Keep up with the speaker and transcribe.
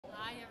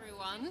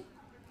everyone.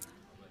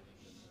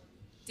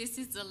 This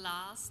is the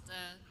last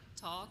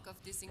talk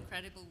of this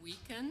incredible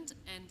weekend,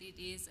 and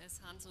it is, as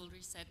Hans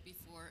Ulrich said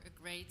before,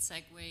 a great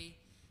segue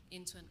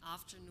into an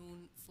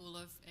afternoon full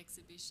of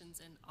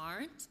exhibitions and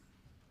art.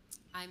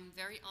 I'm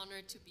very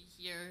honored to be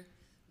here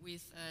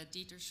with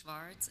Dieter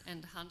Schwarz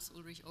and Hans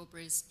Ulrich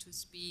Obrist to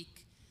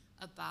speak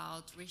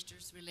about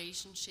Richter's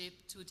relationship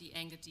to the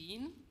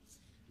Engadin.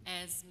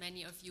 As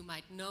many of you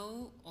might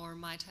know or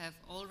might have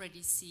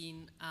already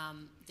seen,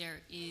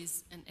 there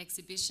is an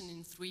exhibition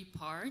in 3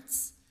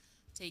 parts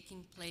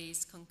taking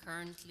place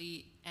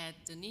concurrently at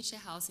the Nietzsche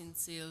House in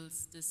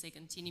Sils, the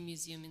Segantini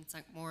Museum in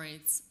St.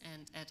 Moritz,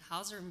 and at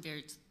Hauser and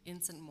Wirth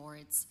in St.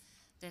 Moritz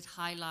that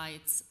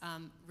highlights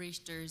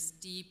Richter's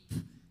deep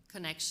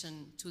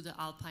connection to the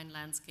alpine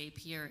landscape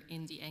here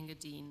in the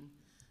Engadin.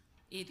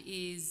 It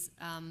is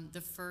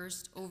the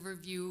first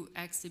overview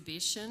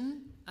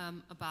exhibition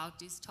about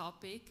this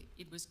topic.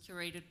 It was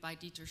curated by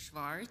Dieter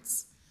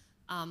Schwarz,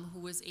 who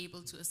was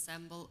able to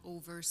assemble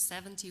over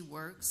 70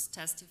 works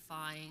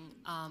testifying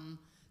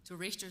to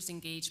Richter's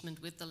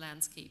engagement with the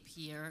landscape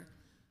here.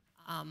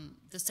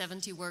 The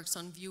 70 works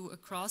on view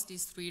across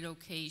these 3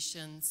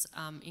 locations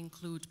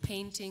include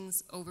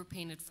paintings,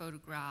 overpainted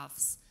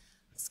photographs,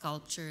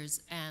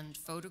 sculptures, and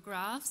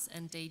photographs,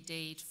 and they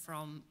date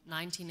from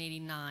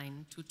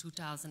 1989 to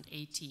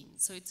 2018.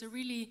 So it's a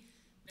really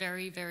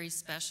very, very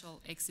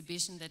special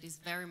exhibition that is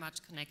very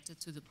much connected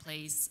to the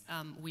place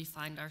we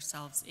find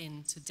ourselves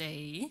in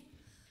today.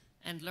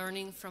 And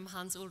learning from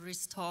Hans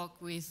Ulrich's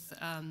talk with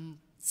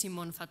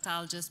Simone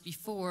Fatal just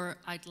before,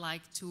 I'd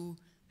like to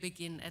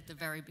begin at the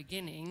very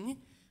beginning,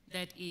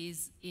 that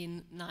is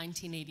in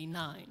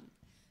 1989.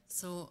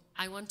 So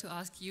I want to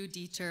ask you,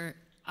 Dieter,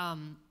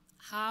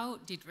 how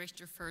did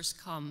Richter first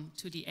come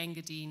to the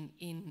Engadin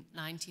in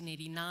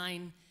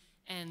 1989,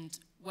 and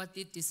what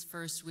did this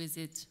first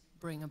visit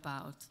bring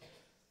about?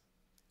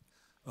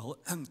 Well,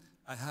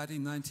 I had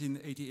in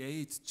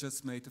 1988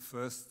 just made the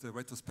first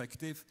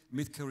retrospective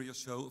mid-career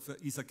show for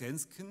Isa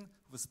Gensken,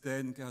 who was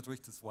then Gerhard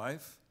Richter's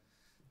wife.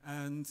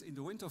 And in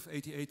the winter of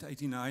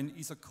 88-89,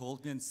 Isa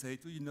called me and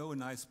said, do you know a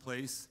nice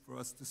place for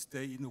us to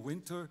stay in the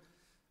winter?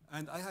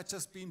 And I had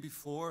just been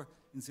before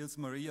in Sils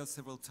Maria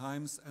several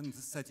times and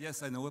said,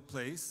 yes, I know a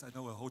place, I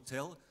know a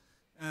hotel,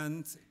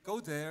 and go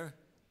there.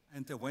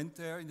 And they went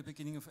there in the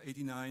beginning of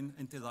 89,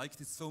 and they liked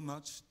it so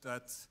much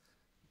that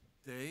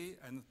they,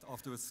 and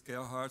afterwards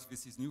Gerhard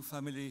with his new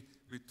family,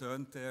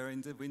 returned there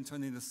in the winter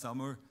and in the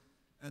summer,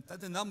 and then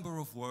a number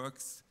of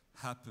works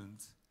happened.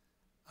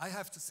 I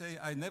have to say,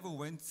 I never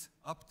went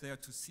up there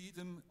to see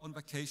them on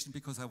vacation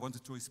because I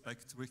wanted to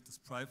respect Richter's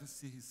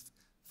privacy, his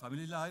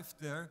family life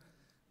there.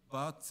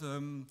 But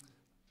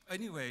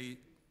anyway,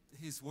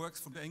 his works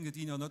from the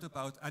Engadin are not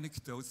about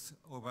anecdotes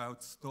or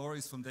about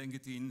stories from the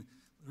Engadin.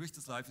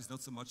 Richter's life is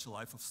not so much a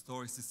life of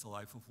stories, it's a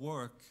life of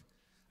work.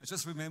 I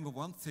just remember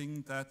one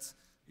thing, that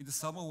in the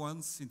summer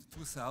once, in the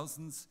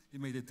 2000s, he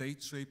made a day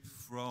trip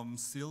from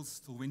Sils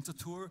to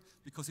Winterthur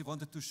because he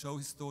wanted to show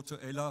his daughter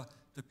Ella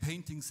the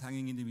paintings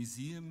hanging in the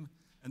museum.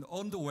 And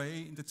on the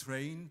way in the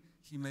train,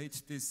 he made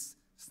this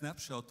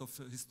snapshot of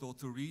his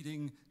daughter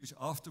reading, which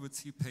afterwards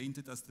he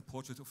painted as the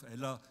portrait of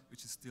Ella,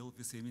 which is still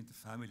with him in the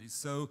family.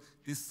 So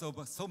this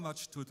so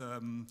much to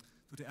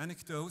the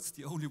anecdotes.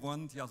 The only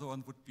one, the other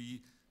one would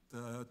be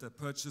the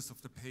purchase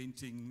of the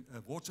painting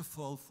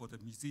Waterfall for the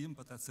museum,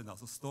 but that's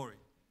another story.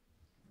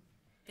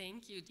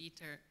 Thank you,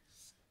 Dieter.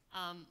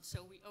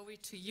 So we owe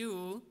it to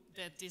you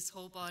that this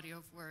whole body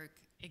of work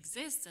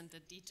exists and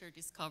that Dieter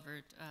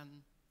discovered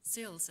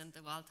Sils and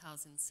the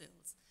Waldhaus in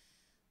Sils.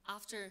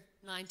 After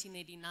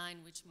 1989,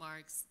 which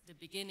marks the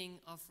beginning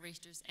of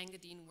Richter's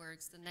Engadin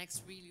works, the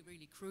next really,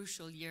 really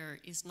crucial year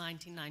is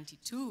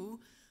 1992,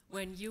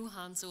 when you,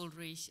 Hans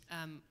Ulrich,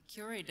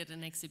 curated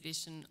an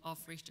exhibition of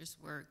Richter's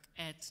work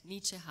at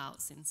Nietzsche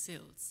House in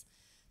Sils.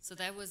 So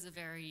that was a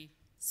very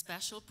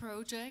special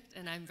project,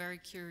 and I'm very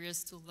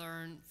curious to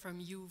learn from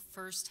you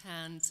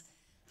firsthand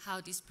how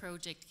this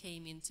project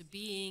came into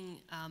being,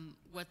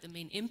 what the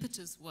main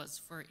impetus was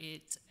for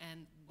it,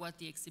 and what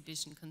the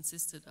exhibition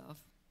consisted of.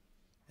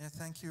 Yeah,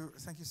 thank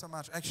you so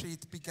much. Actually,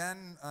 it began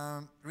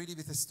really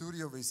with a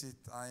studio visit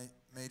I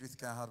made with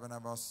Gerhard when I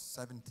was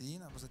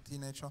 17. I was a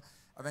teenager.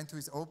 I went to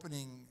his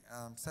opening,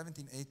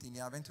 17, 18,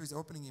 yeah, I went to his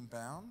opening in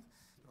Bern.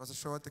 There was a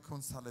show at the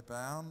Kunsthalle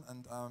Bern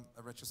and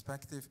a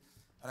retrospective.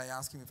 And I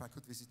asked him if I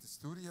could visit the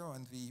studio,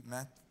 and we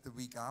met the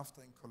week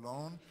after in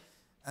Cologne.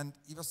 And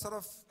he was sort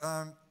of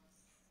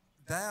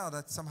there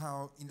that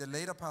somehow in the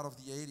later part of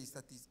the 80s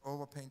that these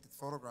overpainted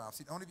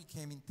photographs, it only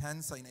became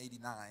intenser in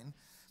 89.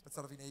 But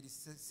sort of in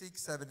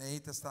 86, 7,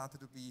 8, there started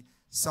to be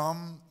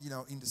some, you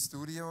know, in the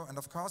studio. And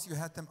of course, you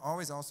had them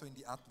always also in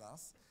the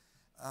Atlas.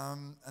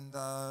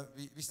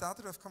 We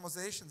started to have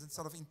conversations, and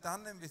sort of in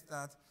tandem with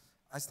that,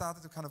 I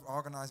started to kind of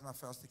organize my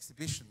first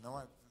exhibition. No,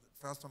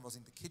 the first one was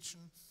in the kitchen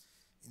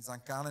in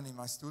St. Gallen in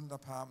my student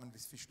apartment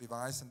with Fischli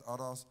Weiss and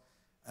others.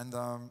 And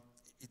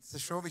it's a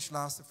show which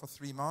lasted for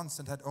 3 months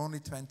and had only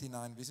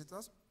 29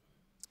 visitors,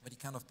 but it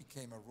kind of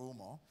became a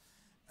rumor.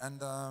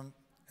 And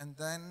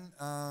then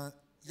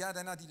yeah,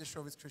 then I did a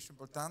show with Christian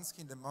Boltanski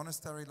in the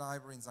Monastery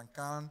Library in St.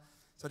 Gallen.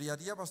 So the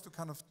idea was to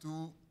kind of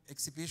do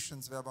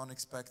exhibitions where one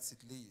expects it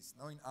least,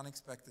 in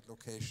unexpected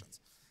locations.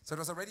 So it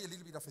was already a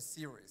little bit of a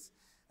series.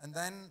 And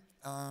then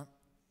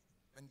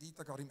when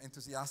Dieter got him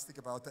enthusiastic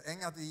about the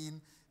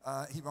Engadin,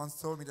 he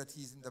once told me that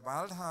he's in the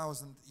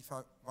Waldhaus and if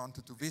I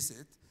wanted to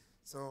visit.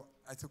 So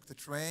I took the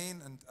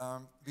train and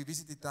we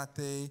visited that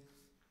day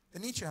the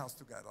Nietzsche house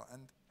together.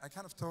 And I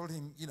kind of told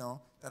him,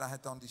 that I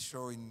had done this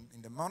show in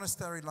the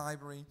Monastery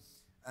Library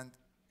and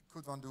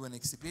could one do an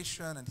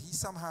exhibition. And he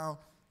somehow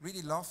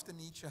really loved the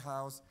Nietzsche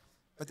house,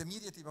 but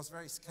immediately was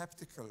very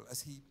skeptical,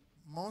 as he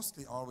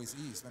mostly always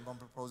is when one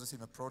proposes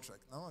him a project.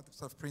 No, the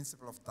sort of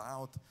principle of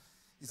doubt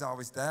is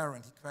always there,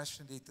 and he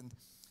questioned it and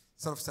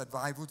sort of said,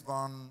 why would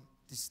one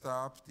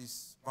disturb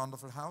this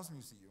wonderful house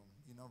museum?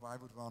 Why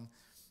would one?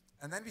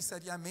 And then we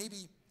said, yeah,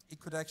 maybe it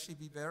could actually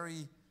be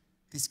very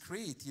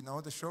discreet.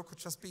 The show could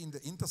just be in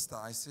the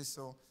interstices,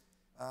 so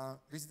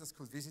visitors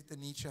could visit the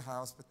Nietzsche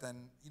house, but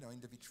then, in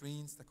the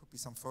vitrines there could be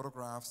some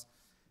photographs.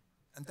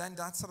 And then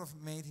that sort of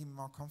made him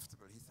more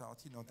comfortable. He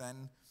thought,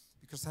 then,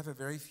 because I have a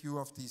very few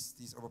of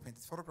these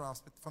overpainted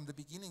photographs, but from the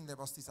beginning there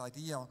was this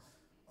idea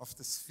of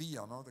the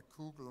sphere, the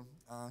Kugel,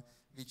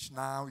 which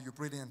now you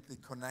brilliantly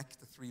connect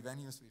the three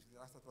venues with.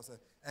 I thought was an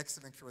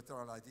excellent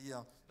curatorial idea,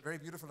 a very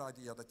beautiful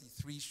idea that the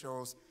three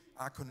shows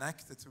are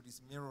connected through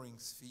this mirroring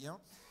sphere.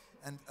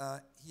 And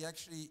he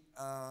actually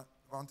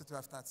wanted to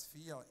have that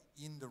sphere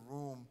in the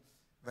room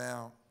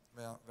where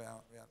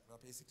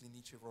basically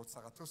Nietzsche wrote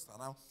Zarathustra.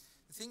 Now,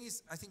 the thing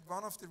is, I think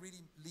one of the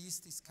really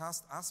least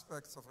discussed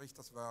aspects of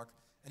Richter's work,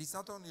 and it's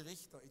not only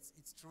Richter,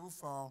 it's true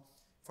for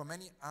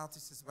many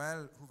artists as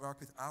well who work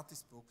with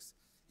artist books,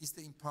 is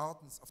the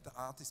importance of the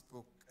artist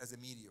book as a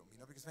medium.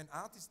 Because when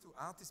artists do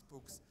artist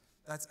books,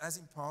 that's as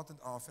important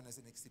often as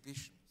an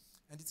exhibition.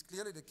 And it's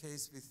clearly the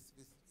case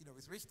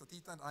with Richter.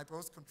 Dieter and I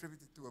both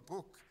contributed to a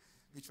book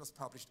which was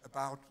published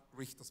about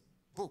Richter's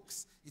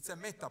books. It's a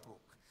meta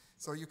book.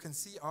 So you can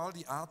see all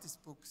the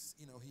artist books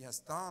he has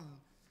done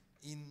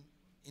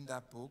in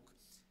that book.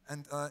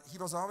 And he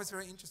was always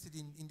very interested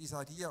in this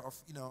idea of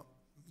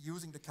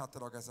using the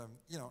catalogue as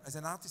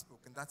an artist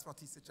book, and that's what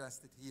he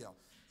suggested here.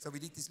 So we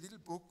did this little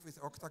book with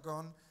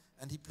Octagon,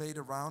 and he played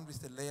around with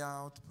the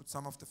layout, put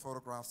some of the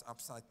photographs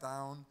upside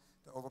down,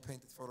 the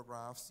overpainted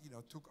photographs,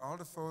 took all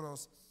the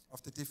photos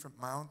of the different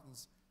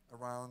mountains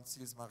around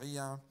Sils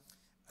Maria,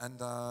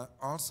 and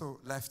also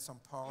left some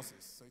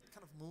pauses. So it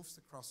kind of moves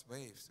across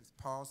waves with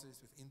pauses,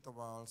 with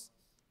intervals,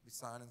 with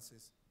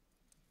silences.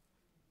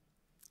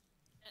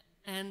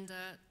 And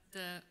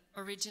the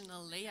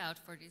original layout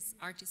for this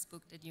artist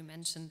book that you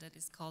mentioned, that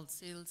is called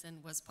Sils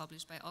and was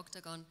published by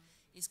Octagon,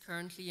 is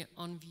currently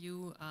on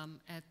view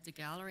at the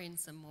gallery in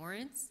St.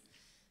 Moritz.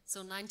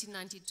 So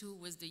 1992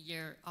 was the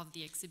year of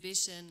the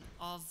exhibition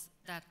of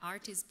that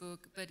artist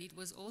book, but it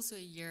was also a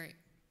year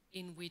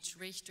in which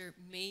Richter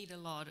made a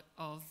lot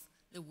of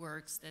the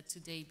works that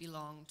today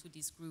belong to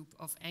this group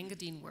of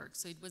Engadin works.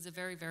 So it was a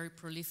very, very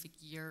prolific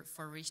year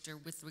for Richter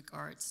with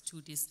regards to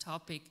this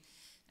topic.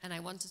 And I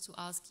wanted to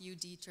ask you,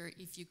 Dieter,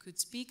 if you could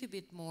speak a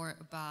bit more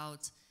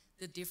about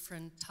the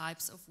different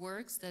types of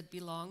works that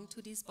belong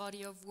to this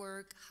body of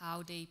work,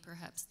 how they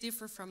perhaps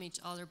differ from each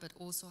other, but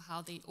also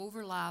how they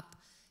overlap,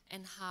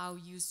 and how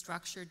you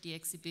structured the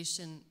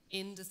exhibition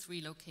in the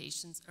three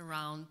locations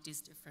around these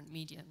different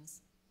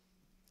mediums.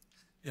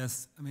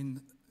 Yes,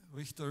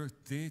 Richter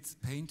did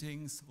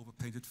paintings,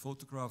 overpainted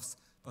photographs,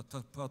 but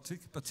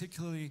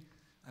particularly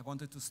I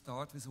wanted to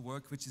start with a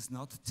work which is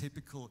not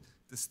typical,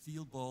 the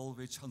steel ball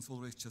which Hans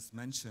Ulrich just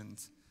mentioned.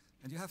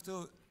 And you have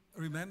to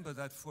remember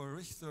that for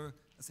Richter,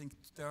 I think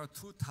there are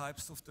two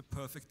types of the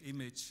perfect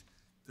image,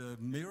 the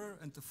mirror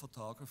and the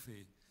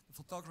photography. The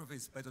photography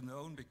is better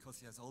known because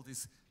he has all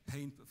these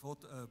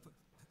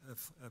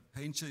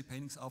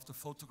paintings after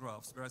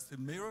photographs, whereas the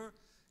mirror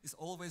is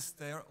always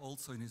there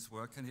also in his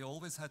work, and he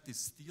always had this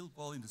steel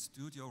ball in the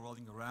studio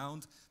rolling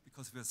around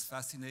because he was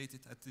fascinated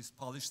at this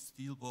polished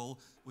steel ball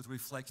would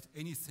reflect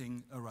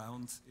anything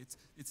around it.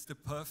 It's the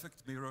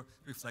perfect mirror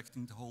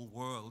reflecting the whole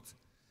world.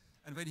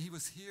 And when he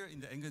was here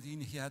in the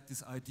Engadin, he had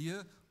this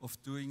idea of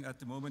doing, at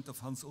the moment of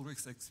Hans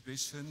Ulrich's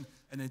exhibition,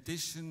 an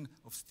edition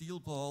of steel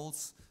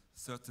balls,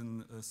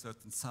 certain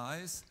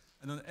size,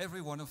 and on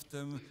every one of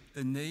them,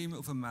 the name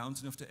of a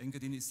mountain of the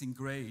Engadin is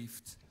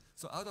engraved.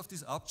 So out of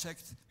this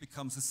object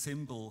becomes a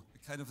symbol,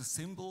 a kind of a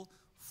symbol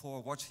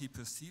for what he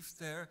perceived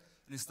there.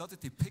 And it's not a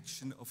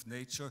depiction of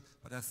nature,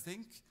 but I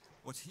think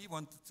what he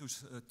wanted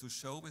to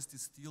show with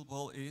this steel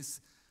ball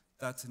is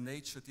that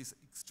nature, this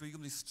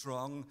extremely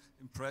strong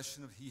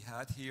impression that he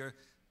had here,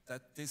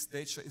 that this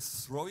nature is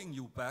throwing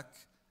you back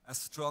as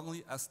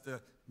strongly as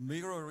the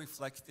mirror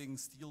reflecting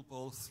steel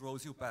ball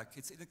throws you back.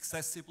 It's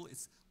inaccessible,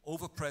 it's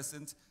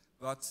overpresent,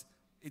 but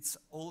it's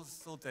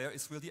also there,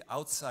 it's really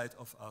outside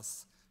of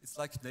us. It's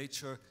like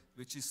nature,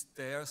 which is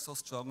there so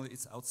strongly,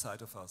 it's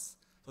outside of us.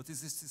 So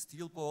this is the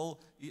steel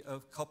ball, a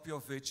copy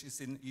of which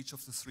is in each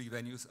of the three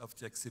venues of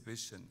the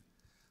exhibition.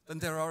 Then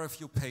there are a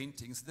few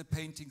paintings. The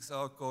paintings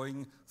are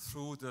going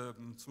through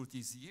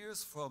these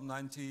years from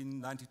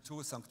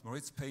 1992, St.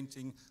 Moritz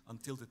painting,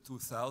 until the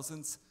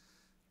 2000s.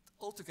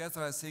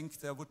 Altogether, I think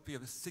there would be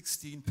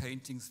 16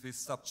 paintings with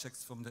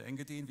subjects from the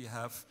Engadin. We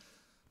have,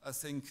 I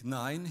think,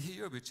 9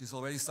 here, which is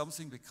already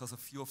something because a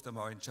few of them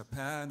are in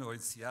Japan or in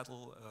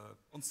Seattle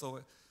and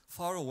so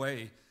far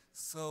away.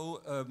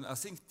 So I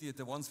think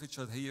the ones which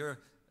are here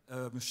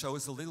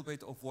shows a little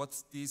bit of what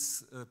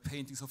these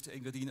paintings of the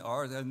Engadin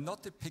are. They're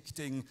not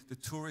depicting the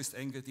tourist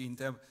Engadin.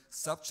 They're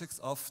subjects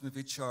often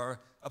which are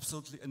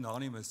absolutely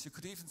anonymous. You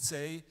could even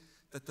say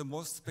that the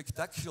most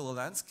spectacular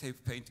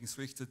landscape paintings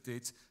Richter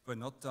did were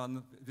not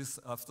done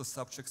after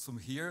subjects from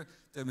here.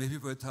 They maybe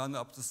were done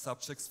after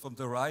subjects from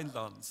the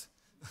Rhineland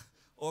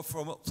or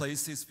from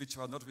places which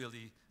are not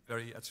really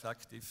very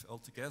attractive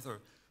altogether.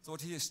 So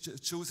what he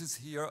chooses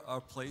here are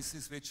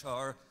places which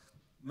are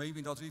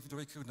maybe not even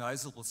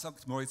recognizable.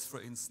 St. Moritz,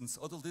 for instance,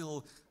 or the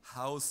little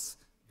house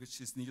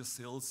which is near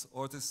Sils,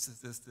 or the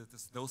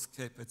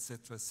snowscape,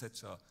 etc.,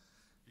 etc.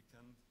 You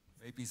can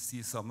maybe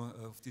see some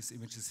of these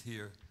images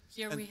here.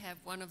 Here we have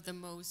one of the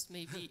most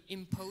maybe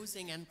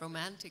imposing and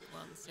romantic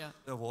ones, yeah.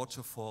 The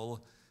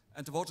waterfall.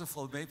 And the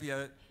waterfall, maybe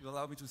you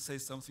allow me to say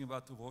something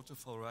about the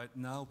waterfall right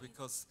now,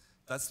 because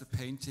that's the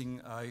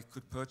painting I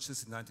could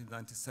purchase in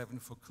 1997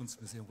 for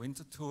Kunstmuseum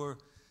Winterthur.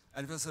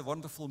 And it was a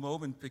wonderful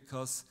moment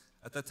because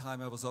at that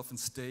time I was often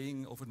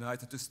staying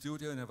overnight at the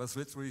studio and I was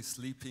literally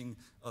sleeping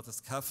at the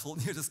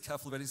scaffold, near the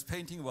scaffold where this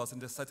painting was.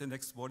 And I said the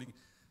next morning,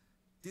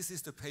 this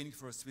is the painting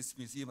for a Swiss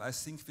museum. I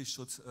think we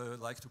should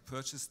like to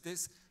purchase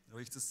this. And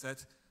Richter said,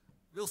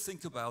 we'll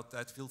think about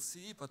that, we'll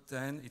see, but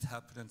then it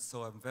happened, and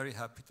so I'm very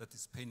happy that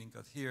this painting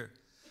got here.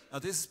 Now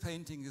this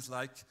painting is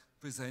like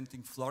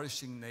presenting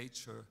flourishing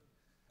nature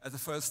at the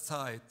first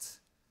sight,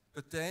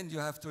 but then you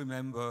have to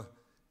remember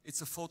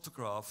it's a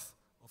photograph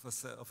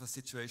of a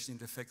situation in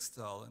the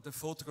textile, and the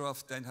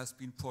photograph then has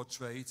been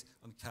portrayed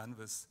on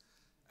canvas,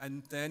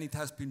 and then it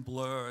has been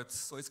blurred,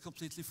 so it's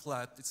completely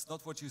flat. It's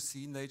not what you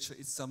see in nature,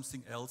 it's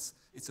something else,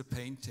 it's a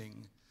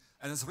painting.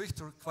 And as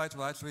Richter quite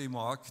rightly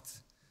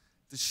remarked,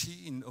 the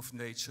sheen of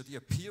nature, the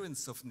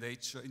appearance of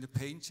nature in the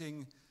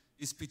painting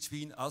is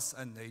between us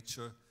and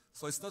nature.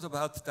 So it's not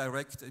about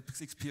direct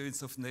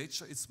experience of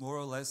nature, it's more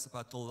or less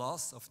about the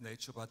loss of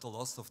nature, about the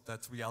loss of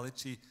that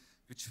reality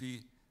which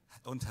we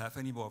don't have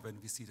anymore when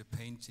we see the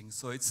painting.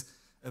 So it's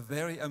a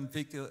very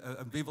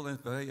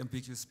ambivalent, very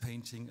ambiguous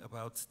painting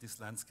about this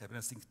landscape. And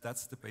I think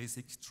that's the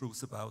basic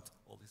truth about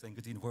all these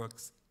Engadin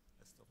works.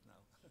 I stop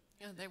now.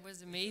 Yeah, that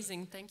was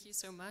amazing. Thank you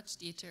so much,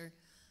 Dieter.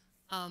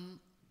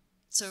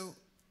 So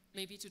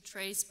maybe to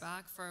trace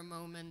back for a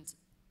moment,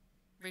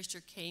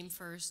 Richter came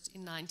first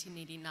in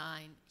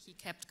 1989. He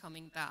kept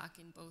coming back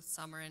in both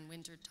summer and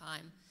winter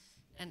time.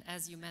 And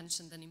as you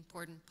mentioned, an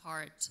important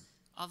part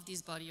of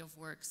this body of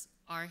works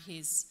are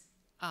his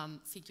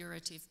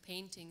figurative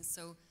paintings.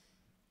 So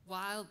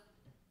while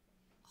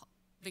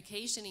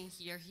vacationing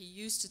here, he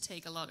used to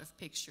take a lot of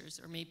pictures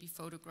or maybe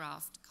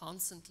photographed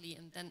constantly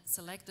and then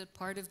selected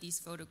part of these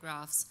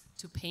photographs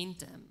to paint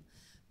them.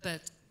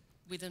 But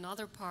with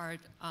another part,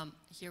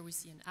 here we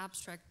see an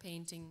abstract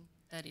painting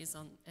that is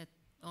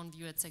on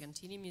view at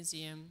Segantini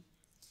Museum.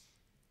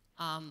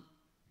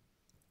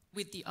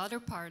 With the other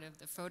part of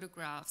the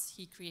photographs,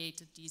 he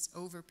created these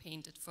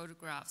overpainted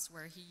photographs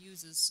where he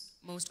uses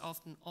most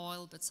often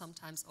oil, but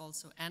sometimes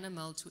also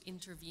animal, to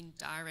intervene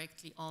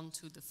directly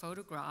onto the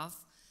photograph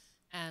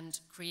and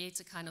creates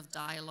a kind of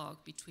dialogue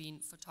between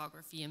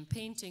photography and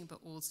painting, but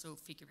also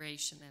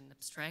figuration and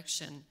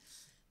abstraction.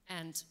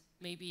 And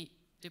maybe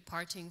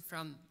departing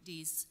from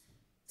these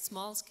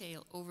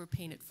small-scale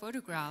overpainted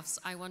photographs,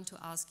 I want to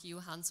ask you,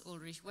 Hans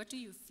Ulrich, what do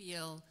you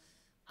feel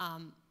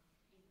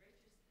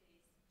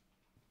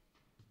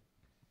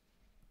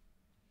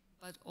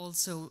but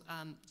also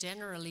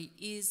generally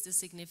is the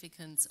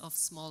significance of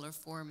smaller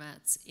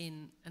formats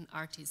in an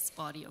artist's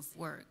body of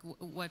work?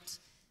 What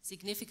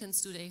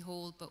significance do they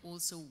hold, but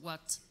also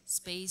what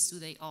space do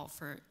they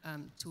offer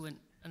to an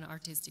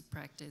artistic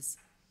practice?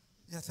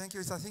 Yeah, thank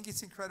you. I think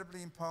it's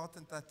incredibly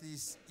important that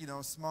these,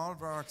 small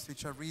works,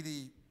 which are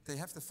really, they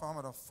have the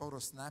format of photo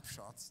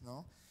snapshots,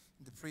 no?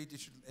 In the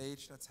pre-digital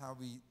age, that's how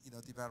we,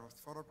 developed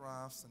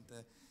photographs.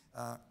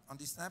 And on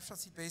these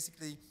snapshots, he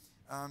basically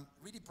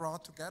really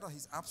brought together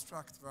his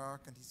abstract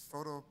work and his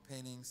photo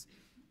paintings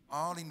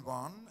all in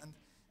one.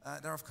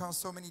 And there are, of course,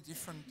 so many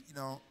different,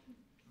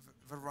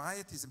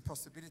 varieties and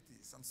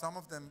possibilities. And some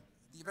of them,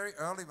 the very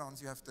early ones,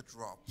 you have the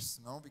drops,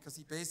 no? Because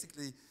he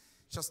basically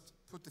just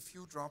put a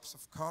few drops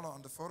of color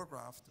on the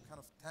photograph to kind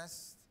of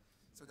test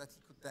so that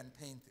he could then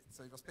paint it.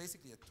 So it was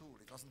basically a tool.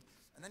 It wasn't,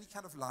 and then he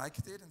kind of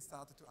liked it and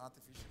started to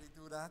artificially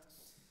do that.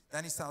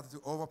 Then he started to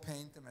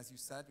overpaint them, as you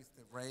said, with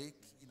the rake,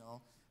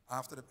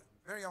 after the,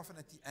 very often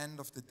at the end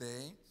of the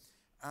day.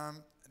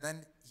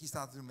 Then he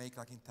started to make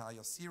like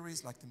entire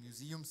series, like the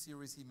museum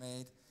series he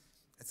made,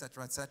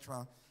 etc.,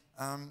 etc.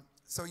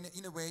 So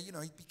in a way,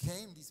 it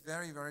became this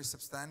very, very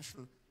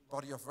substantial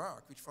body of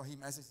work, which for him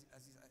is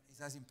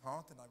as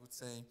important, I would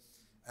say,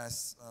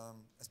 as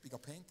bigger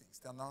paintings.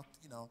 They're not,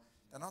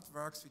 They're not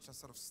works which are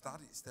sort of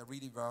studies. They're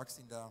really works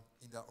in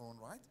their own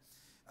right.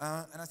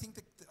 And I think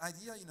the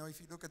idea, you know, if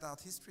you look at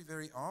art history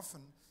very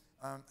often,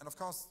 and of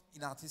course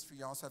in art history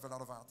you also have a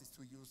lot of artists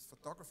who use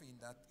photography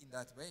in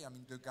that way. I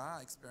mean,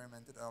 Degas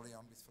experimented early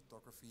on with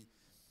photography,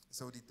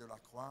 so did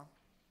Delacroix.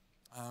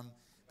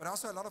 But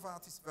also a lot of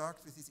artists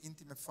worked with these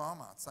intimate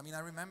formats. I mean, I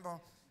remember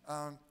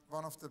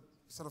one of the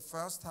sort of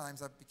first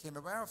times I became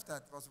aware of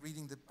that was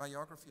reading the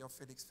biography of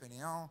Félix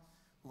Fénéan,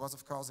 who was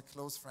of course a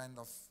close friend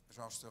of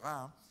Georges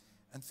Seurat.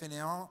 And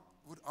Fénéan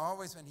would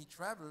always, when he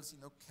travels,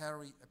 you know,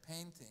 carry a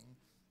painting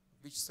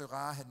which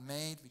Seurat had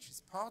made, which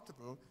is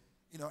portable,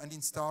 you know, and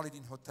install it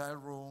in hotel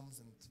rooms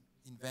and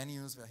in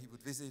venues where he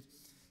would visit.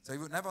 So he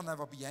would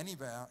never be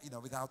anywhere, you know,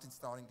 without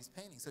installing this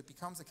painting. So it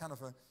becomes a kind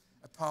of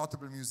a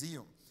portable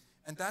museum.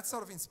 And that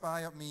sort of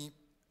inspired me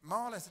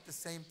more or less at the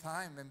same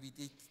time when we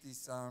did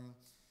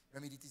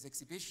this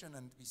exhibition,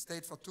 and we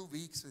stayed for 2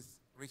 weeks with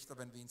Richter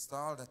when we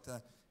installed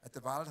at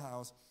the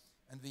Waldhaus,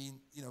 and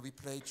we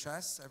played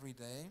chess every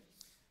day.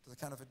 It was a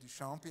kind of a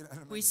Duchamp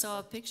element. We saw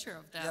a picture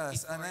of that.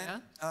 Yes,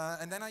 before,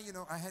 and then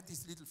I had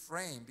this little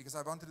frame because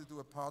I wanted to do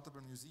a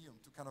portable museum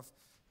to kind of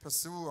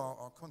pursue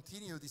or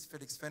continue this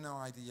Félix Fénéan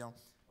idea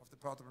of the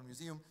portable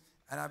museum.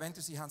 And I went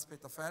to see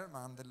Hans-Peter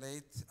Fellmann, the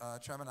late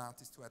German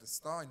artist who had a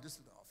store in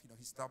Düsseldorf. You know,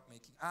 he stopped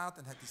making art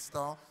and had this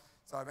store.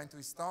 So I went to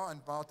his store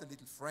and bought a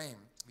little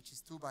frame, which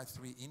is 2 by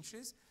 3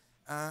 inches.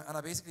 And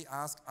I basically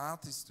asked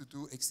artists to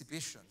do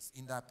exhibitions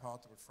in that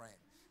portable frame.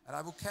 And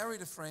I would carry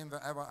the frame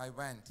wherever I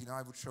went. You know,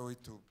 I would show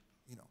it to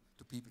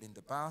people in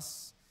the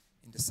bus,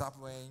 in the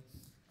subway.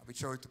 I would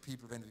show it to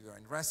people when we were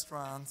in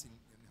restaurants, in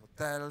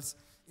hotels.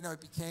 You know, it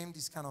became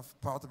this kind of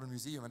portable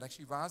museum. And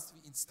actually, whilst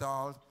we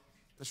installed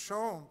the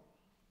show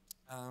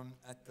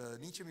at the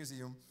Nietzsche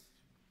Museum,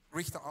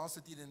 Richter also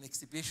did an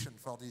exhibition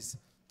for this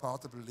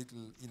portable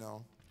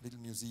little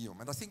museum.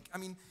 And I think, I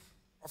mean,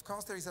 of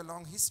course, there is a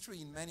long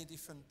history in many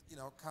different,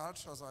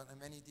 cultures and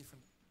many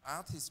different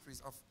art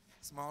histories of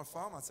small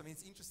formats. I mean,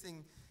 it's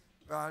interesting,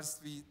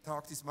 whilst we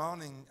talked this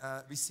morning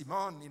with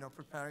Simone,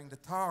 preparing the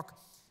talk,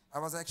 I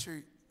was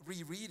actually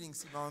rereading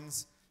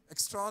Simone's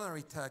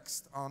extraordinary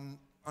text on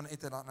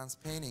E.A.T.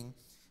 painting.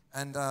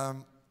 And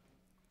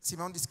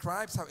Simone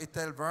describes how E.A.T.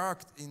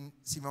 worked in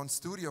Simone's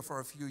studio for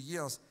a few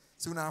years,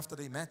 soon after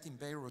they met in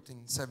Beirut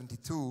in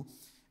 '72.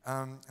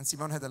 And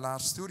Simone had a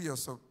large studio,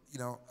 so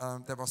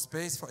there was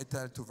space for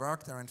E.A.T. to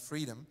work there and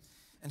freedom.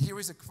 And here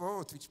is a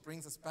quote which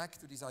brings us back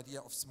to this idea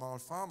of small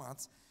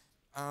formats.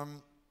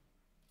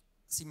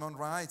 Simone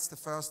writes, "The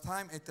first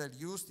time E.A.T.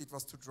 used it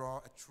was to draw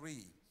a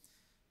tree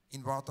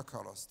in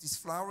watercolors. This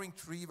flowering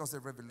tree was a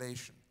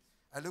revelation.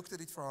 I looked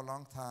at it for a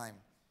long time.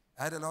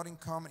 It had a lot in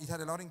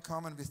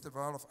common with the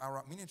world of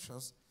Arab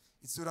miniatures.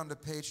 It stood on the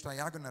page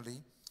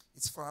diagonally,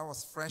 its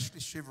flowers freshly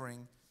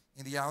shivering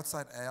in the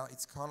outside air,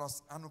 its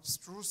colors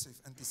unobtrusive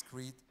and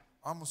discreet,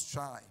 almost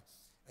shy,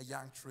 a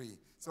young tree."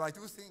 So I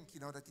do think,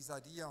 that this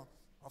idea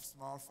of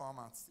small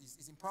formats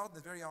is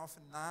important. Very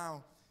often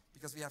now,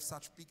 because we have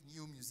such big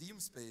new museum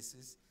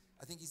spaces,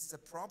 I think it's a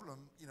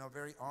problem,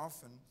 very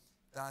often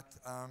that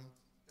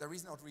there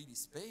is not really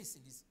space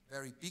in these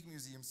very big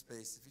museum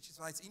spaces, which is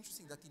why it's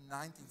interesting that in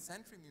 19th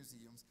century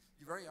museums,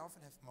 you very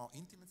often have more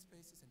intimate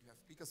spaces and you have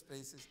bigger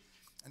spaces,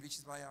 and which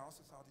is why I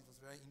also thought it was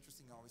very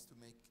interesting always to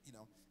make,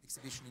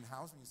 exhibition in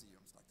house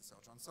museums, like the Sir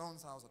John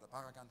Soane's house, or the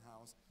Barragan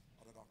house,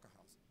 or the Rocker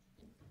house.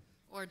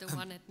 Or the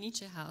one at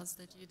Nietzsche House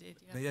that you did.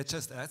 Yeah. May I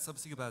just add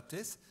something about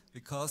this?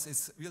 Because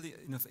it's really,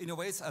 in a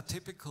way, it's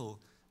atypical,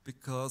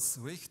 because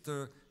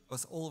Richter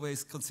was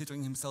always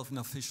considering himself an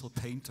official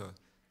painter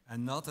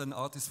and not an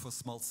artist for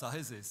small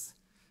sizes.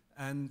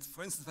 And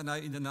for instance, when I,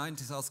 in the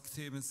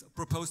 90s,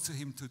 proposed to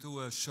him to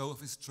do a show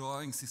of his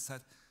drawings, he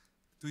said,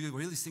 "Do you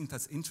really think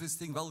that's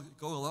interesting? Well,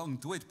 go along,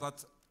 do it.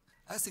 But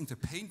I think the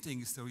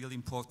painting is the really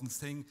important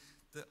thing.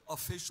 The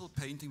official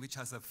painting, which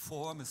has a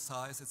form, a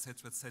size,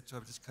 etc.,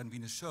 which can be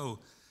in a show."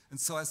 And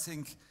so I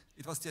think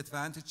it was the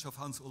advantage of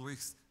Hans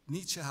Ulrich's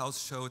Nietzsche House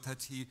show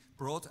that he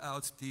brought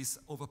out these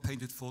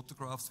overpainted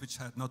photographs which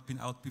had not been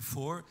out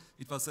before.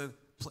 It was a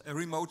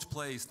remote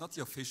place, not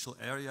the official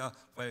area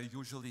where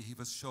usually he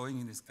was showing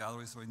in his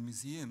galleries or in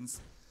museums.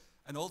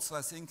 And also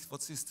I think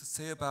what's this to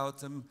say about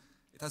them,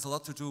 it has a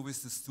lot to do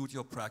with the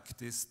studio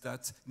practice,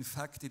 that in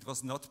fact it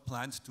was not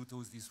planned to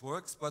do these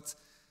works, but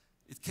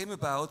it came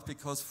about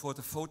because for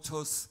the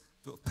photos,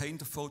 to paint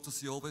the photos,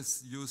 he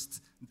always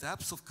used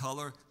depths of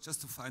color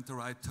just to find the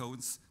right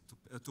tones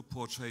to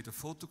portray the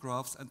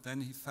photographs. And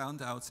then he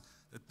found out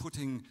that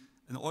putting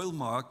an oil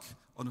mark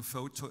on a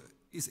photo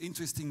is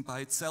interesting by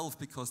itself,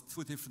 because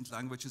two different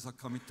languages are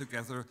coming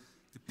together,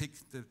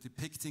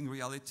 depicting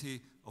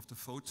reality of the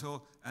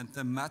photo and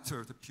the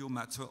matter, the pure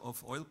matter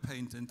of oil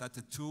paint, and that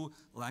the two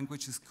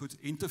languages could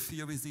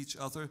interfere with each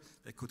other,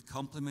 they could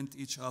complement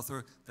each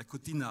other, they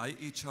could deny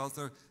each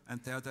other,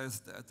 and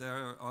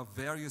there are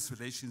various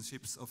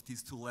relationships of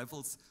these two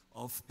levels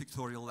of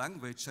pictorial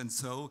language. And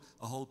so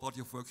a whole body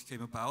of work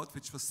came about,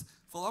 which was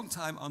for a long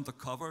time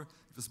undercover.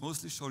 It was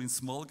mostly shown in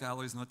small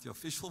galleries, not the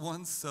official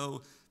ones,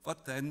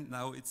 but then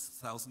now it's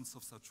thousands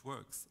of such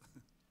works.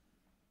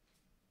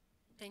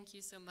 Thank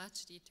you so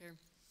much, Dieter.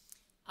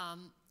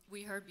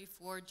 We heard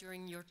before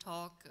during your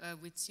talk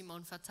with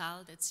Simone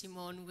Fatal that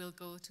Simone will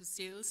go to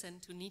Sils and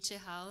to Nietzsche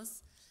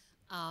House.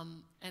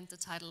 And the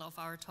title of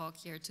our talk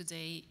here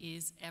today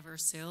is Ever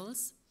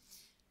Sils.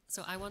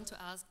 So I want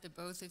to ask the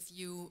both of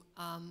you,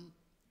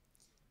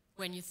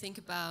 when you think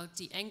about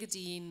the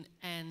Engadin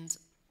and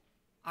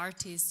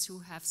artists who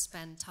have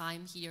spent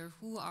time here,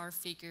 who are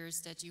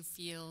figures that you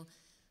feel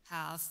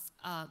have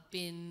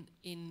been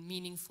in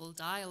meaningful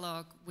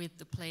dialogue with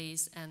the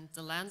place and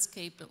the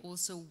landscape, but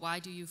also why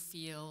do you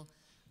feel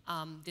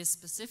this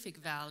specific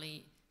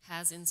valley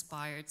has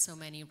inspired so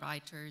many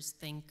writers,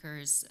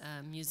 thinkers,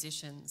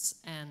 musicians,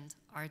 and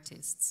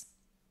artists?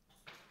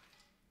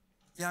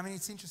 Yeah, I mean,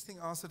 it's interesting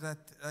also that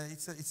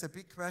it's a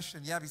big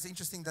question. Yeah, it's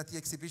interesting that the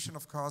exhibition,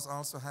 of course,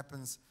 also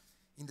happens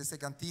in the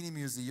Segantini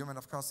Museum. And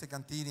of course,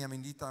 Segantini, I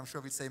mean, Dieter, I'm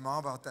sure we'll say more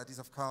about that, is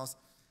of course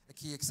a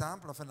key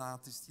example of an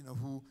artist, you know,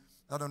 who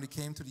not only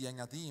came to the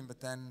Engadin, but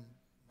then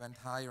went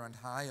higher and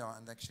higher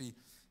and actually,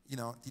 you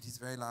know, did his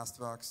very last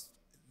works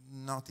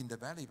not in the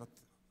valley, but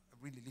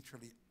really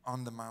literally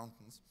on the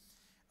mountains.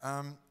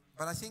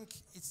 But I think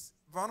it's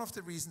one of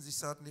the reasons is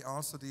certainly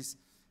also this,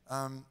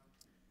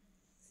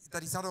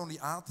 that it's not only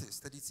artists,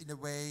 that it's in a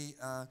way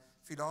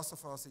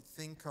philosophers, it's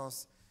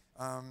thinkers.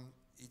 I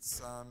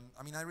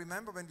mean, I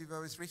remember when we were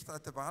with Richter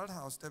at the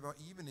Waldhaus, there were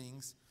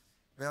evenings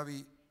where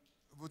we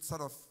would sort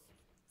of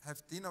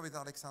have dinner with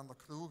Alexander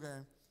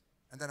Kluge,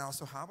 and then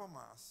also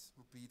Habermas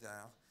would be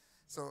there.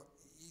 So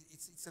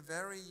it's a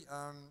very,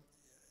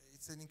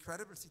 it's an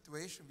incredible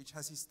situation which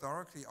has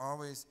historically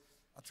always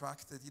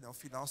attracted, you know,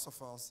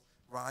 philosophers,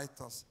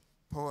 writers,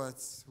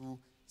 poets who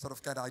sort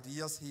of get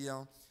ideas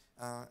here,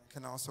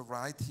 can also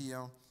write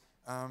here.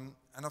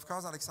 And of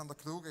course, Alexander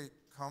Kluge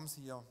comes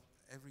here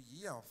every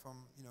year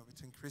from, you know,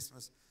 between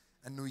Christmas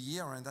and New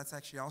Year, and that's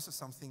actually also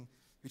something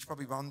which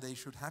probably one day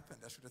should happen.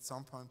 There should at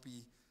some point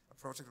be a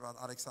project about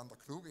Alexander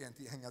Kluge and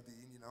the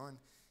Engadin, you know, and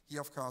he,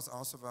 of course,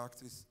 also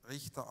worked with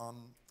Richter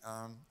on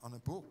a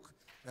book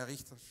where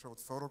Richter showed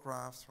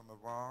photographs from a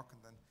walk,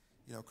 and then,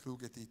 you know,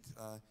 Kluge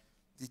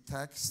did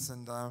texts.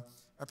 And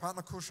my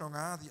partner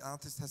Couchonga, the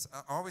artist, has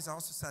always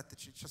also said that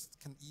she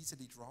just can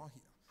easily draw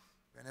here.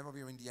 Whenever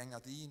we're in the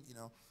Engadin, you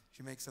know,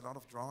 she makes a lot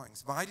of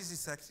drawings. Why this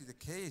is actually the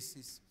case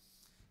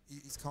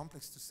is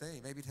complex to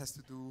say. Maybe it has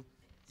to do,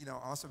 you know,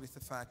 also with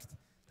the fact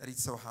that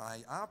it's so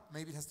high up.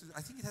 Maybe it has to,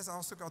 I think it has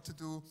also got to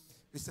do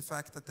with the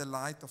fact that the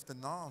light of the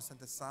north and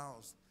the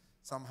south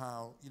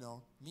somehow, you know,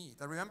 meet.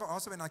 I remember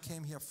also when I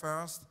came here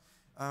first,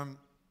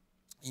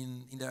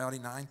 in the early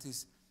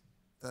 90s,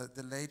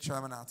 the late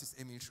German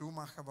artist Emil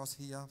Schumacher was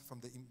here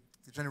from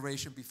the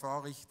generation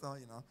before Richter,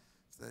 you know,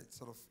 the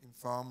sort of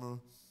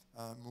informal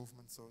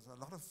movement. So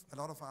a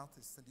lot of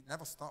artists, and it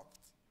never stopped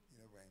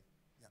in a way.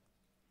 Yeah.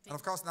 And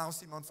of course now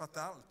Simone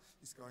Fatal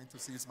is going to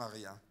Sils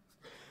Maria.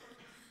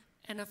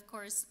 And of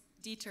course,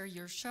 Dieter,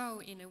 your show,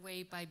 in a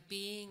way, by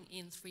being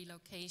in 3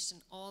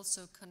 locations,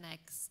 also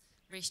connects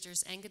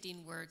Richter's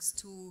Engadin works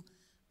to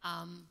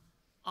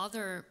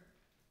other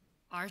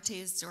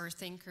artists or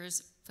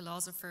thinkers,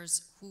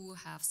 philosophers who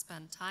have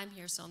spent time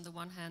here. So on the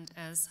one hand,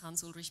 as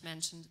Hans Ulrich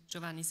mentioned,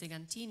 Giovanni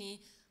Segantini,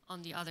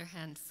 on the other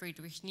hand,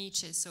 Friedrich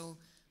Nietzsche. So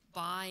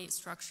by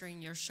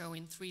structuring your show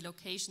in 3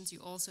 locations, you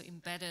also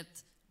embedded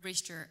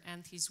Richter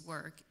and his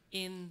work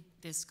in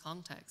this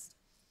context.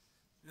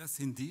 Yes,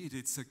 indeed,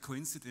 it's a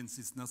coincidence.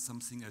 It's not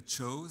something I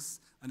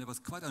chose, and I was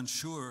quite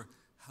unsure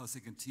how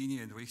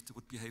Segantini and Richter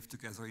would behave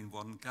together in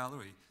one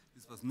gallery.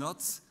 This was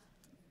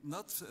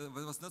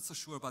I was not so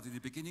sure about it in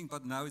the beginning,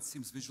 but now it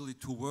seems visually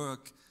to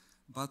work.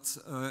 But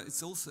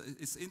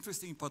it's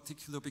interesting in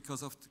particular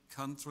because of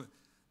the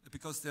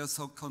because they're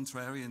so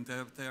contrarian.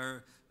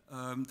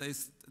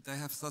 They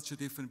have such a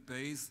different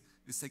base.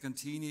 With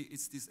Segantini,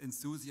 it's this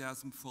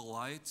enthusiasm for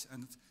light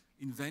and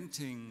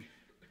inventing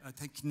a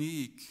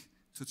technique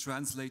to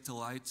translate the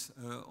light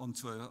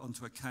onto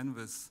a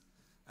canvas.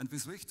 And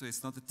with Richter,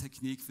 it's not a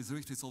technique. With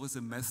Richter, it's always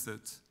a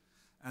method.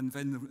 And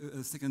when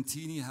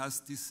Segantini has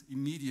this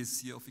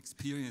immediacy of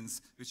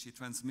experience, which he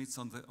transmits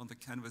on the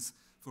canvas,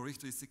 for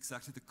Richter, it's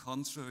exactly the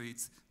contrary.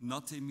 It's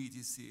not the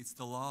immediacy, it's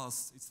the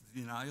loss, it's the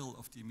denial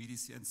of the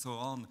immediacy, and so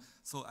on.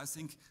 So I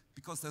think,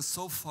 because they're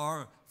so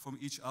far from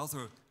each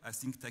other, I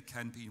think they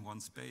can be in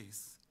one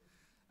space.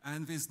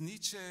 And with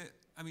Nietzsche,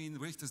 I mean,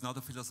 Richter's not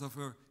a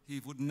philosopher.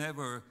 He would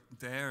never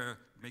dare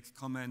make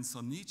comments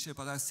on Nietzsche,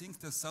 but I think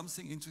there's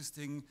something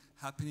interesting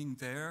happening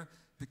there,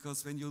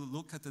 because when you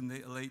look at the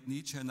late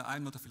Nietzsche, and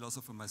I'm not a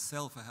philosopher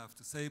myself, I have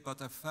to say,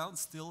 but I found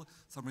still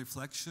some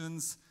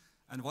reflections,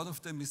 and one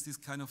of them is this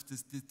kind of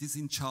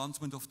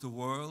disenchantment of the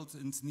world,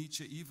 and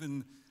Nietzsche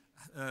even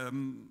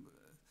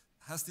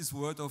has this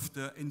word of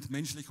the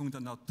Entmenschlichung der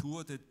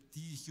Natur, the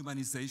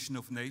dehumanization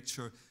of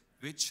nature,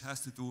 which has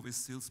to do with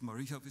Sils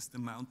Maria, with the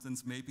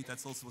mountains. Maybe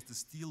that's also what the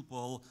steel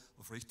ball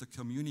of Richter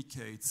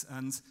communicates.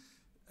 And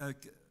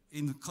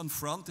being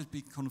confronted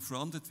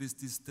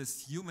with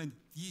this human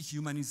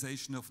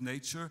dehumanization of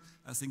nature,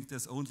 I think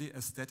there's only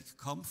aesthetic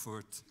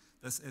comfort.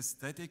 There's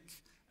aesthetic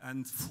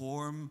and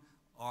form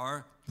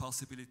are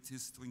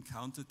possibilities to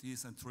encounter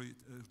these and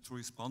to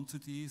respond to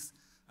these.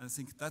 And I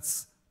think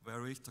that's where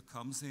Richter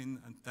comes in,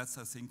 and that's,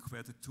 I think,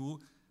 where the two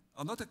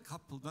are not a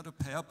couple, not a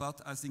pair,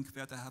 but I think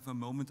where they have a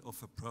moment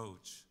of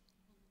approach.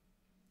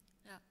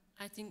 Yeah,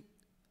 I think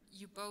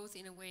you both,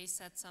 in a way,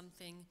 said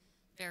something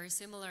very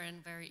similar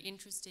and very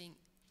interesting,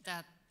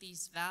 that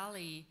this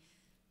valley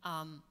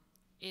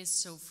is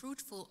so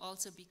fruitful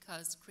also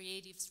because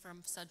creatives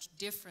from such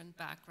different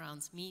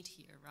backgrounds meet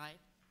here, right?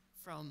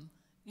 From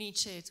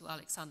Nietzsche to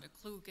Alexander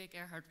Kluge,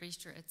 Gerhard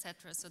Richter,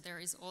 etc. So there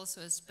is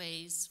also a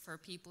space for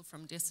people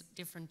from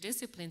different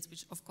disciplines,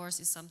 which of course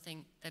is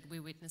something that we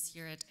witness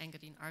here at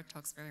Engadin Art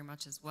Talks very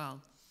much as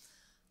well.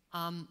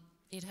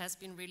 It has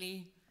been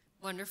really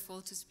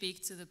wonderful to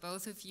speak to the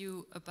both of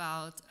you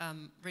about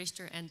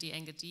Richter and the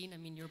Engadin. I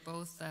mean, you're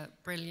both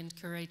brilliant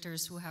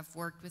curators who have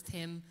worked with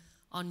him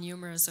on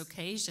numerous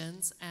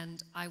occasions,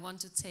 and I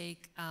want to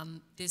take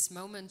this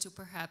moment to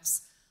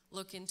perhaps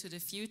look into the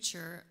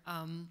future.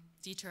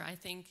 Dieter, I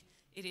think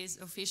it is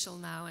official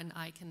now, and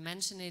I can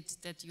mention it,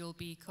 that you'll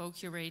be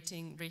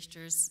co-curating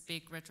Richter's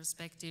big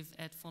retrospective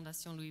at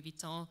Fondation Louis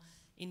Vuitton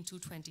in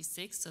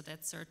 2026, so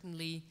that's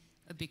certainly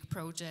a big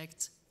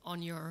project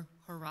on your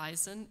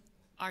horizon.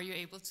 Are you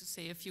able to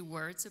say a few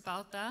words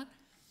about that?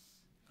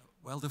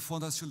 Well, the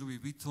Fondation Louis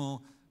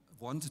Vuitton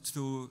wanted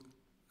to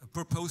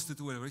propose to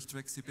do a Richter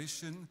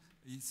exhibition.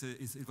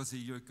 It was a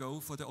year ago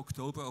for the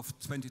October of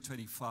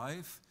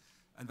 2025.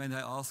 And when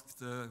I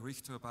asked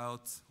Richter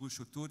about who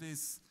should do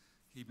this,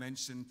 he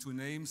mentioned two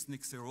names,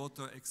 Nick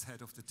Serota,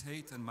 ex-head of the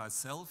Tate, and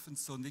myself. And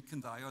so Nick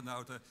and I are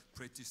now the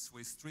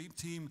British-Swiss dream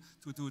team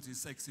to do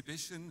this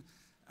exhibition.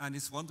 And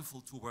it's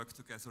wonderful to work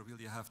together,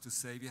 really, I have to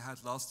say. We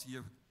had last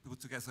year put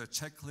together a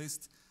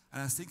checklist.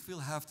 And I think we'll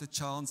have the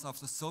chance,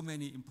 after so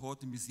many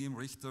important Museum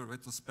Richter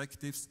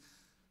retrospectives,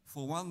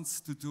 for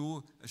once to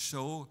do a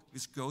show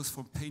which goes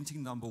from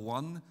painting number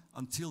 1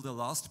 until the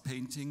last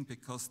painting,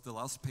 because the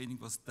last painting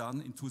was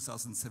done in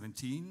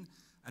 2017.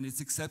 And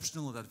it's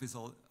exceptional that with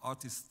all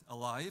artists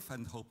alive,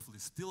 and hopefully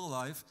still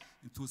alive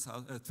in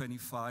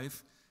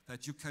 2025,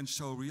 that you can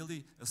show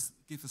really,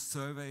 give a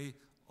survey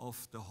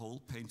of the whole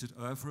painted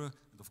oeuvre.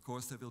 And of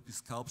course there will be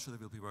sculpture, there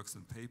will be works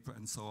on paper,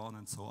 and so on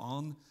and so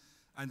on.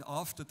 And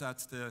after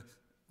that, the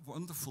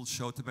wonderful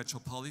show, the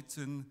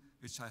Metropolitan,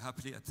 which I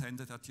happily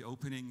attended at the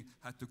opening,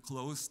 had to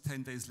close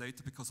 10 days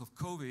later because of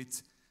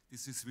COVID.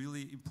 This is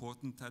really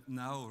important that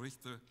now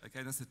Richter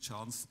again has a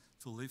chance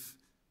to live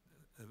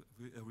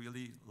a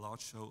really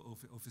large show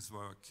of his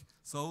work.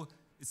 So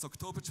it's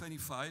October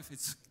 25,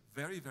 it's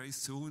very, very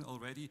soon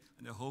already,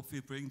 and I hope we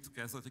bring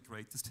together the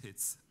greatest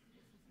hits.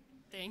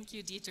 Thank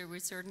you, Dieter. We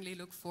certainly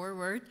look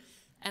forward.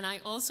 And I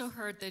also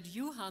heard that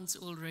you, Hans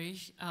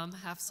Ulrich,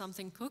 have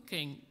something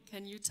cooking.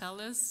 Can you tell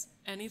us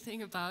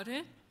anything about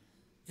it?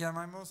 Yeah,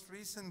 my most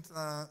recent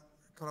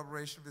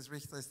collaboration with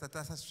Richter is that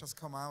has just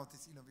come out.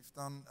 It's, we've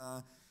done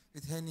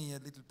with Henny a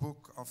little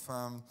book of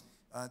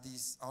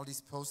all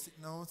these post-it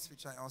notes,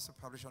 which I also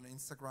publish on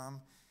Instagram,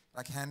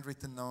 like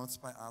handwritten notes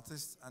by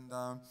artists. And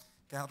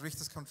Gerhard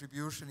Richter's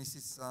contribution is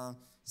this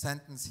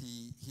sentence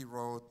he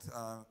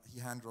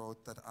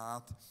handwrote, that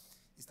art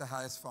is the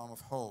highest form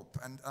of hope.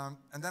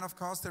 And then, of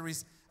course, there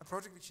is a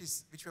project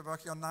which we're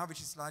working on now, which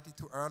is slightly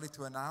too early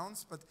to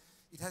announce, but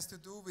it has to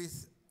do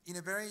with, in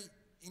a very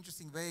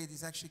interesting way, it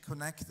is actually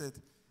connected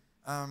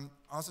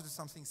also to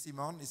something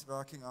Simon is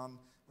working on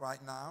right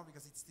now,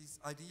 because it's this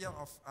idea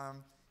of,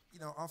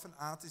 often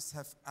artists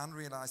have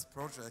unrealized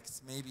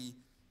projects, maybe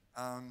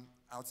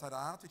outside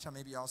art, which are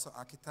maybe also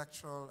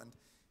architectural, and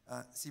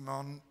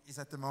Simon is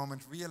at the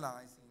moment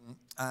realizing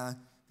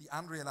the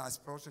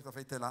unrealized project of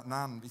E.A.T.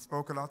 We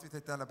spoke a lot with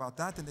E.A.T. about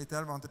that, and E.A.T.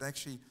 wanted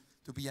actually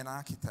to be an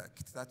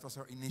architect. That was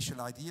her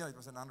initial idea. It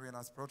was an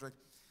unrealized project.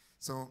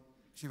 So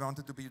she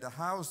wanted to build a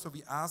house, so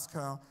we asked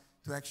her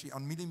to actually,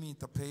 on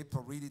millimeter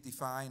paper, really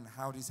define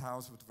how this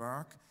house would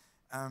work.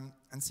 And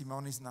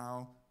Simone is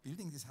now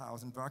building this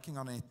house and working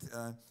on it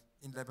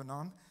in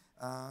Lebanon,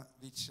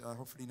 which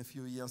hopefully in a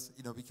few years,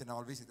 we can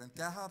all visit. And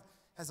Gerhard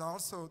has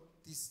also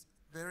this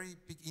very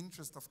big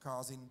interest, of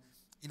course, in,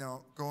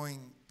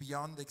 going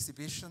beyond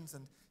exhibitions.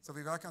 And so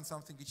we work on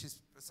something which is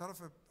sort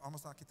of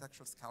almost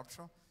architectural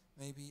sculpture,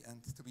 maybe,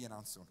 and to be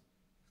announced soon.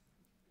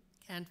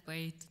 Can't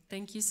wait.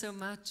 Thank you so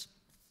much.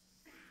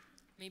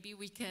 Maybe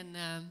we can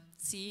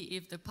see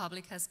if the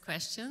public has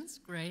questions.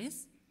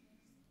 Grace?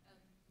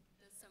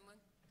 Does someone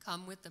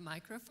come with the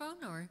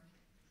microphone, or?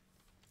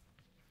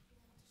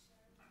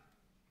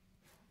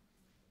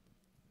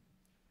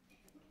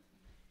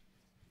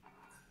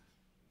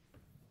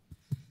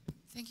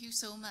 Thank you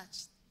so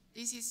much.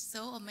 This is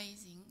so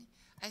amazing.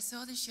 I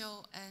saw the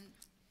show, and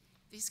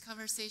this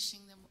conversation,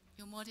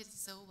 you molded it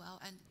so well,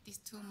 and these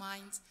two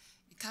minds,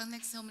 it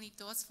connects so many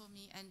dots for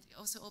me, and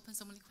also opens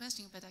so many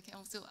questions, but I can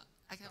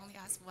only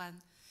ask one.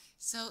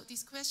 So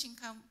this question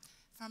comes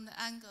from the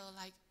angle,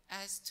 like,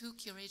 as two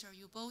curators,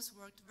 you both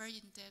worked very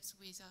in depth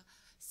with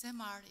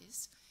same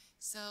artists.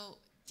 So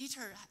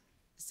Dieter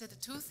said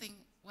two things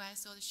when I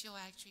saw the show.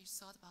 I actually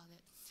thought about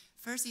it.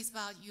 First is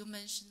about, you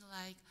mentioned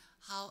like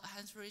how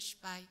Hans Ulrich,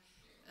 by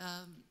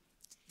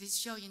this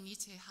show in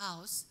Nietzsche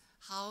House,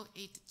 how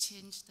it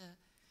changed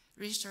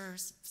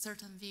Richter's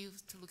certain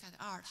views to look at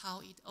art, how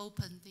it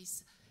opened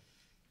this.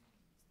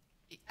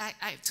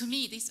 To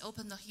me, this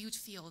opened a huge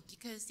field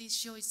because this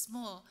show is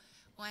small.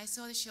 When I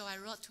saw the show, I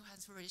wrote to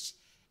Hans Ulrich.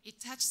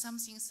 It touched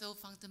something so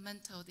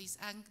fundamental. This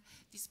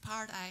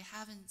part I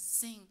haven't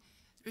seen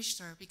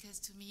Richter, because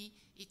to me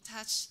it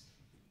touched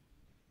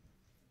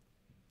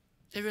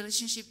the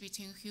relationship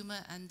between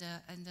human and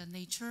the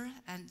nature,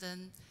 and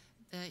then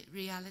the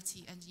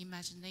reality and the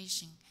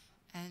imagination.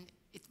 And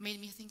it made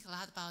me think a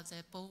lot about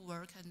the bow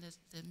work and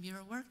the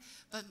mirror work.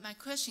 But my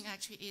question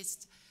actually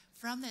is,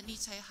 from the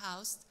Nietzsche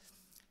House,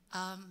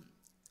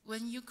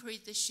 when you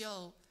create the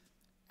show,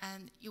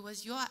 and it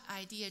was your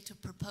idea to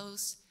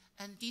propose,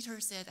 and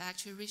Dieter said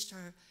actually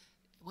Richter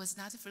was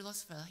not a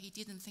philosopher. He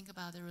didn't think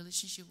about the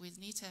relationship with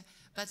Nietzsche.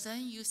 But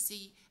then you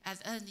see, at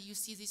the end, you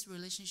see this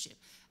relationship.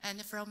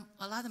 And from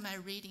a lot of my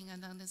reading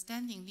and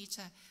understanding,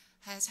 Nietzsche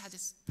has had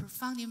this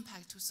profound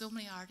impact to so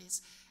many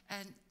artists.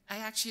 And I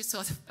actually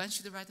thought I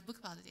should write a book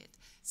about it.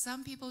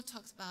 Some people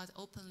talked about it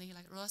openly,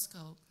 like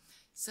Roscoe.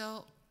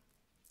 So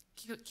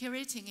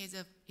curating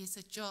is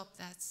a job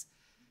that's,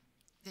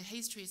 the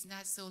history is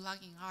not so long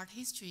in art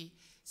history.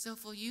 So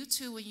for you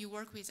two, when you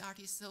work with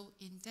artists so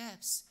in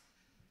depth,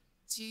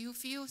 do you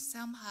feel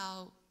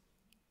somehow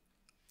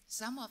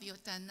some of your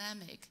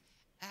dynamic,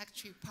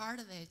 actually part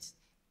of it,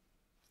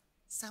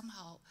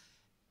 somehow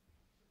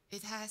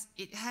it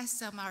has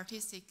some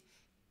artistic,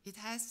 it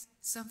has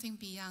something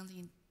beyond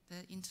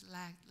the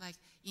intellect, like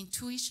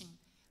intuition,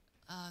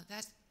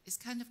 that is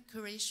kind of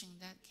curation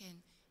that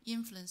can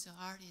influence the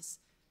artist?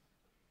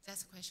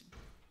 That's the question.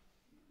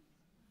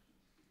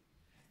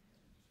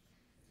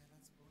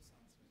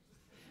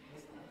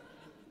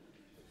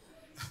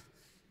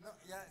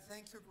 Yeah,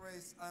 thank you,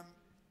 Grace. I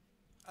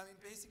mean,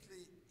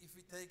 basically, if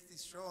we take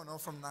this show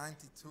from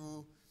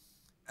 '92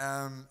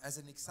 as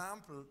an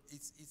example,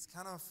 it's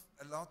kind of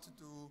a lot to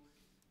do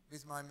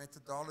with my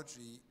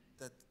methodology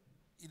that,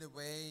 in a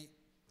way,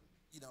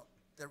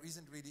 there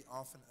isn't really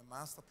often a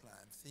master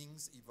plan.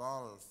 Things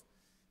evolve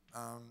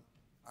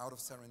out of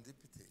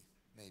serendipity,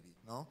 maybe,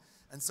 no?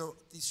 And so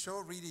this show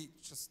really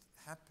just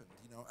happened,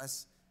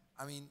 as,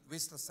 I mean,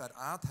 Whistler said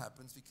art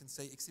happens, we can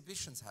say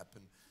exhibitions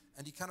happen.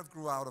 And it kind of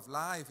grew out of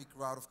life, it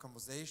grew out of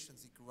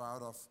conversations, it grew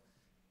out of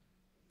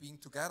being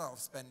together, of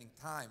spending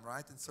time,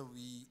 right? And so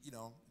we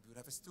would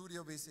have a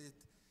studio visit,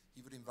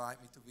 he would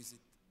invite me to visit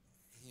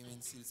him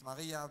in Sils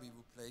Maria, we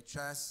would play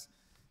chess,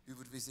 we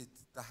would visit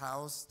the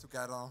house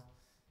together,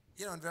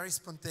 and very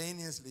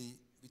spontaneously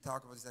we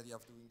talk about this idea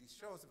of doing these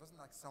shows. It wasn't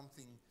like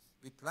something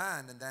we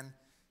planned, and then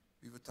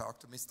we would talk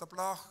to Mr.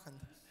 Bloch, and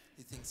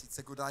he thinks it's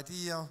a good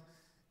idea,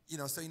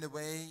 so in a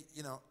way,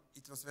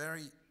 it was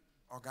very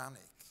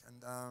organic.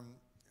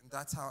 And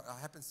that's how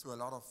it happens to a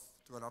lot of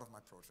my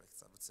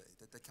projects, I would say,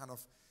 that they kind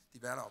of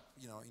develop,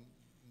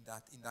 in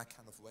that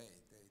kind of way.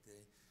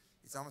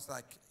 It's almost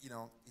like,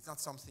 it's not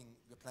something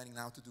we're planning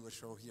now to do a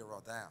show here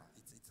or there.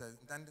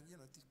 Then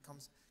it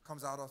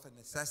comes out of a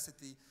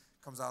necessity,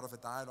 comes out of a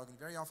dialogue, and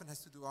very often has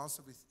to do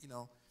also with,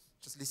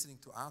 just listening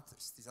to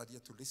artists. This idea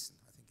to listen,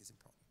 I think, is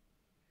important.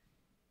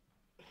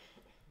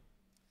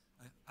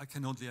 I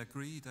can only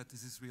agree that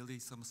this is really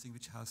something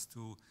which has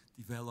to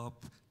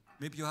develop.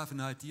 Maybe you have an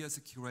idea as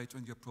a curator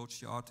and you approach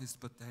the artist,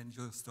 but then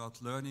you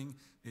start learning.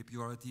 Maybe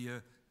your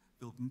idea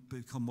will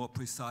become more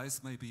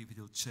precise, maybe it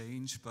will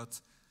change, but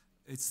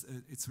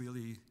it's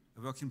really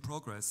a work in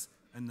progress.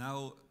 And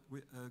now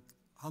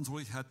Hans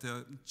Ulrich had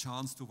the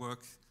chance to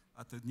work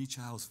at the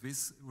Nietzsche House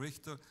with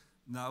Richter.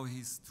 Now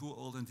he's too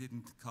old and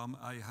didn't come.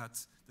 I had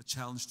the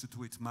challenge to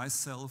do it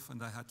myself,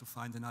 and I had to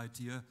find an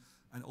idea.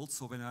 And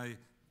also when I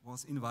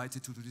was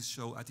invited to do this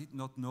show, I did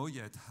not know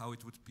yet how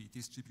it would be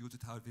distributed,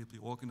 how it will be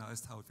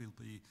organized, how it will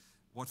be,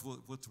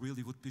 what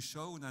really would be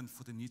shown. And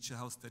for the Nietzsche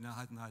House, then I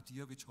had an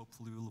idea which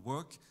hopefully will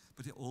work,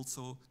 but it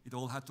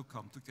all had to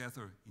come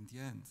together in the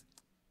end.